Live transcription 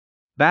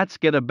bats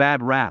get a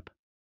bad rap.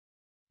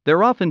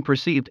 They're often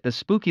perceived as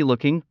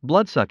spooky-looking,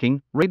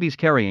 blood-sucking,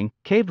 rabies-carrying,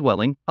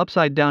 cave-dwelling,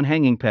 upside-down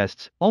hanging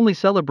pests, only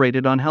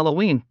celebrated on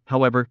Halloween.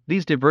 However,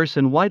 these diverse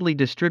and widely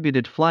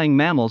distributed flying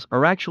mammals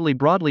are actually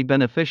broadly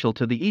beneficial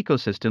to the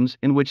ecosystems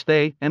in which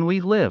they and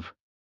we live.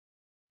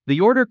 The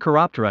order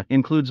Chiroptera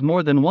includes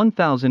more than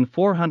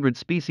 1,400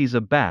 species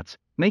of bats,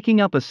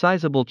 making up a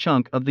sizable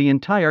chunk of the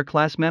entire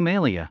class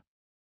Mammalia.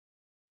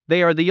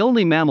 They are the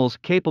only mammals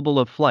capable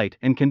of flight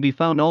and can be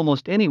found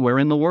almost anywhere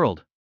in the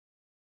world.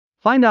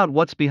 Find out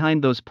what's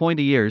behind those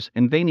pointy ears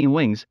and veiny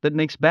wings that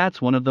makes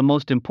bats one of the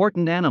most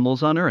important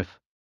animals on Earth.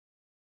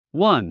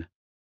 1.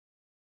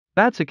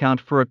 Bats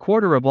account for a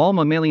quarter of all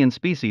mammalian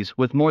species,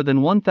 with more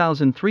than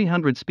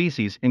 1,300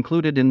 species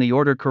included in the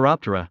order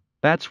Chiroptera.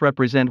 Bats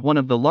represent one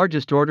of the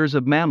largest orders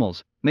of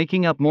mammals,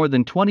 making up more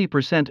than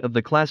 20% of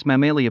the class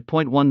Mammalia.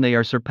 1. They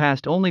are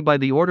surpassed only by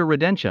the order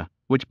Rodentia,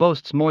 which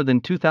boasts more than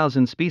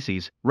 2,000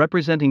 species,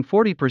 representing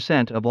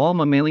 40% of all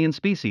mammalian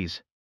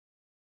species.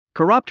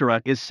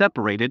 Chiroptera is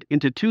separated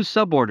into two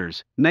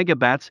suborders,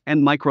 megabats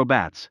and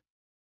microbats.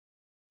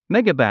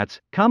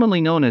 Megabats, commonly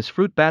known as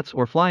fruit bats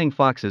or flying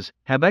foxes,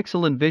 have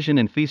excellent vision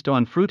and feast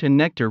on fruit and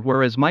nectar,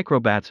 whereas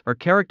microbats are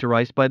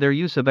characterized by their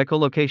use of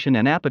echolocation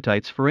and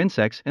appetites for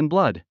insects and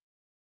blood.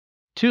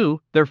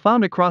 2. They're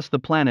found across the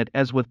planet.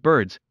 As with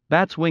birds,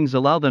 bats' wings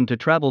allow them to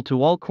travel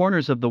to all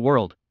corners of the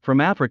world,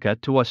 from Africa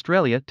to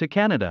Australia to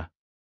Canada.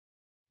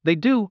 They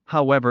do,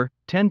 however,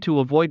 tend to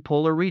avoid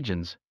polar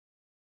regions.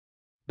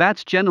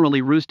 Bats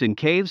generally roost in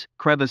caves,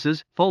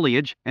 crevices,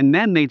 foliage, and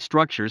man-made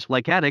structures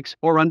like attics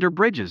or under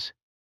bridges.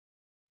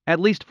 At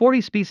least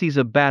 40 species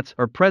of bats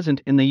are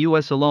present in the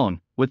US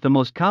alone, with the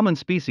most common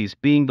species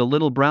being the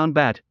little brown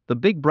bat, the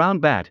big brown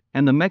bat,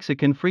 and the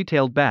Mexican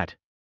free-tailed bat.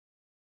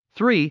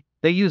 3.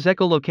 They use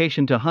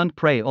echolocation to hunt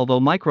prey. Although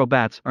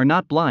microbats are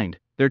not blind,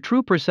 their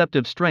true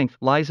perceptive strength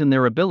lies in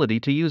their ability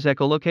to use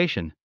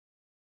echolocation.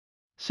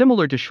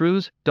 Similar to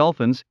shrews,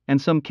 dolphins,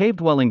 and some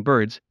cave-dwelling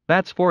birds,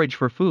 bats forage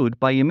for food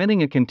by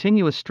emitting a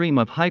continuous stream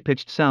of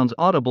high-pitched sounds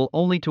audible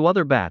only to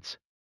other bats.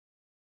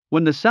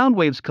 When the sound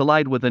waves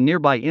collide with a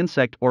nearby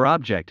insect or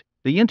object,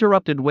 the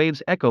interrupted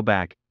waves echo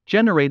back,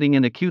 generating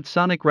an acute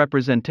sonic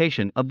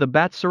representation of the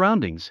bat's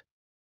surroundings.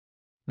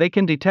 They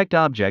can detect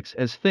objects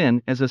as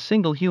thin as a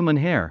single human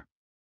hair.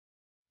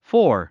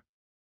 4.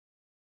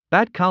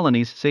 Bat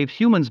colonies save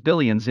humans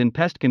billions in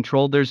pest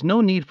control. There's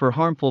no need for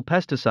harmful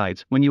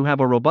pesticides when you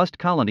have a robust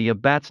colony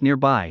of bats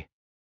nearby.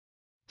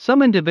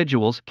 Some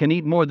individuals can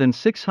eat more than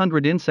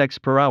 600 insects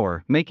per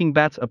hour, making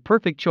bats a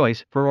perfect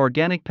choice for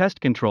organic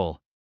pest control.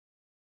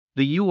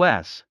 The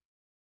U.S.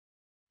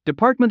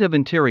 Department of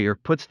Interior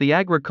puts the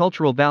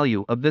agricultural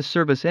value of this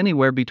service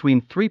anywhere between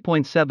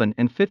 $3.7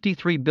 and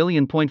 $53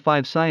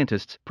 billion.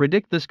 Scientists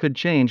predict this could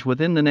change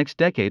within the next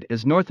decade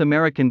as North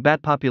American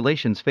bat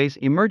populations face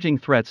emerging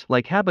threats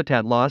like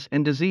habitat loss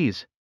and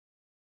disease.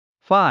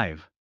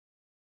 5.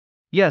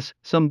 Yes,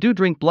 some do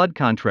drink blood.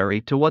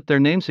 Contrary to what their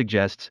name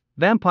suggests,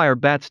 vampire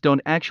bats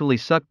don't actually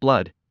suck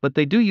blood, but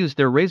they do use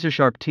their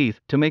razor-sharp teeth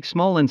to make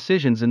small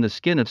incisions in the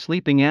skin of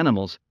sleeping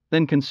animals,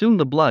 then consume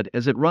the blood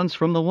as it runs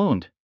from the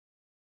wound.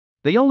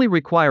 They only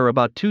require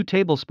about 2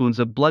 tablespoons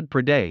of blood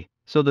per day,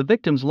 so the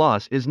victim's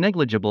loss is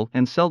negligible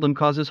and seldom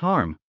causes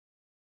harm.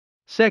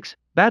 6.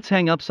 Bats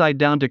hang upside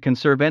down to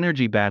conserve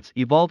energy. Bats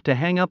evolved to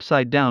hang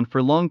upside down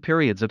for long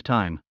periods of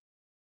time.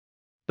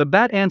 The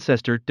bat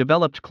ancestor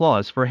developed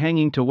claws for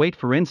hanging to wait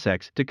for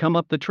insects to come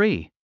up the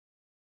tree.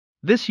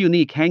 This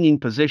unique hanging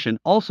position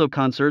also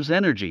conserves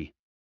energy.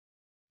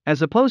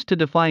 As opposed to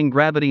defying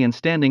gravity and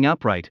standing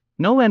upright,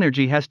 no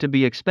energy has to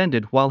be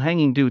expended while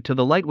hanging due to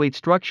the lightweight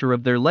structure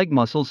of their leg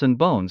muscles and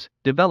bones,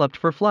 developed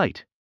for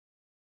flight.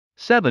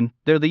 7.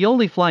 They're the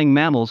only flying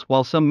mammals,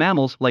 while some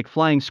mammals like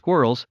flying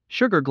squirrels,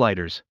 sugar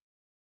gliders,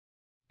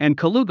 and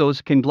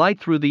colugos can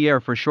glide through the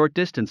air for short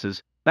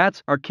distances.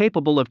 Bats are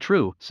capable of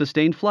true,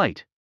 sustained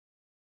flight.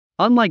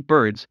 Unlike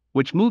birds,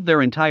 which move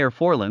their entire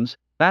forelimbs,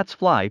 bats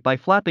fly by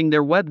flapping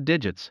their webbed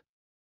digits.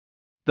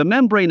 The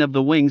membrane of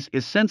the wings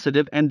is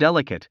sensitive and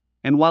delicate,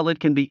 and while it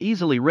can be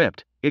easily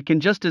ripped, it can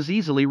just as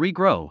easily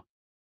regrow.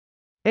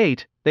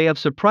 8. They have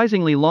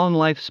surprisingly long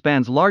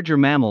lifespans. Larger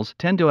mammals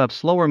tend to have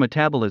slower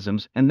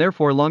metabolisms and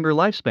therefore longer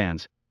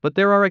lifespans, but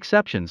there are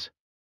exceptions.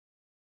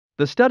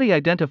 The study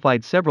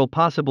identified several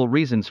possible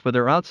reasons for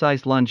their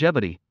outsized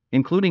longevity,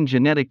 including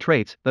genetic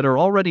traits that are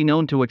already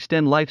known to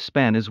extend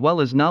lifespan as well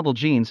as novel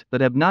genes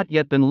that have not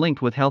yet been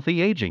linked with healthy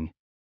aging.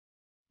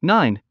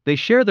 9. They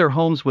share their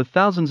homes with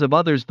thousands of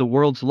others. The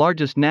world's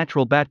largest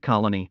natural bat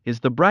colony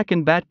is the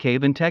Bracken Bat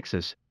Cave in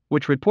Texas,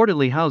 which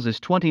reportedly houses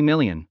 20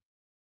 million.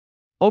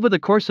 Over the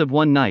course of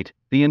one night,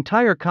 the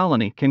entire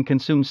colony can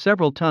consume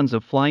several tons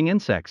of flying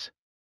insects.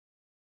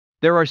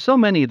 There are so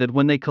many that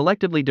when they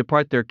collectively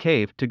depart their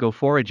cave to go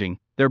foraging,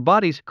 their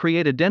bodies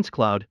create a dense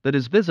cloud that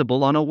is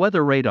visible on a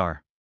weather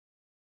radar.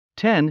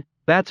 10.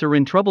 Bats are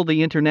in trouble.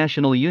 The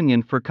International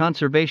Union for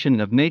Conservation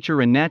of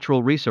Nature and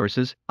Natural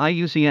Resources,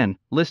 IUCN,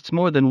 lists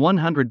more than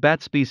 100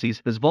 bat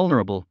species as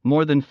vulnerable,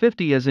 more than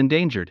 50 as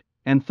endangered,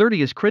 and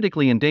 30 as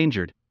critically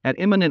endangered. at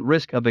imminent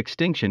risk of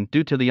extinction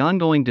due to the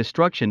ongoing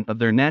destruction of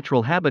their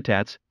natural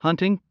habitats,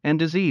 hunting, and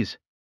disease.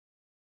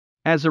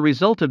 As a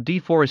result of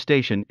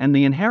deforestation and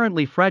the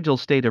inherently fragile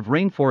state of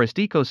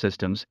rainforest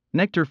ecosystems,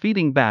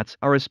 nectar-feeding bats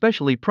are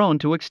especially prone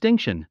to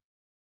extinction.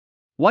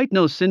 White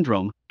nose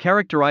syndrome,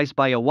 characterized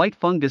by a white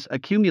fungus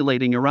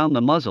accumulating around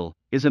the muzzle,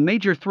 is a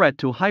major threat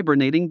to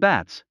hibernating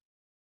bats.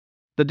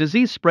 The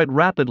disease spread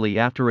rapidly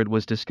after it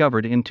was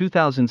discovered in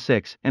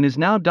 2006 and is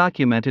now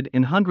documented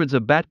in hundreds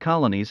of bat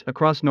colonies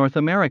across North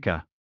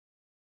America.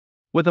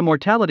 With a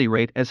mortality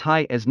rate as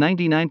high as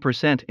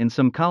 99% in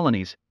some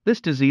colonies,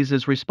 this disease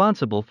is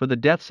responsible for the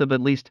deaths of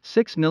at least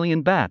 6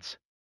 million bats.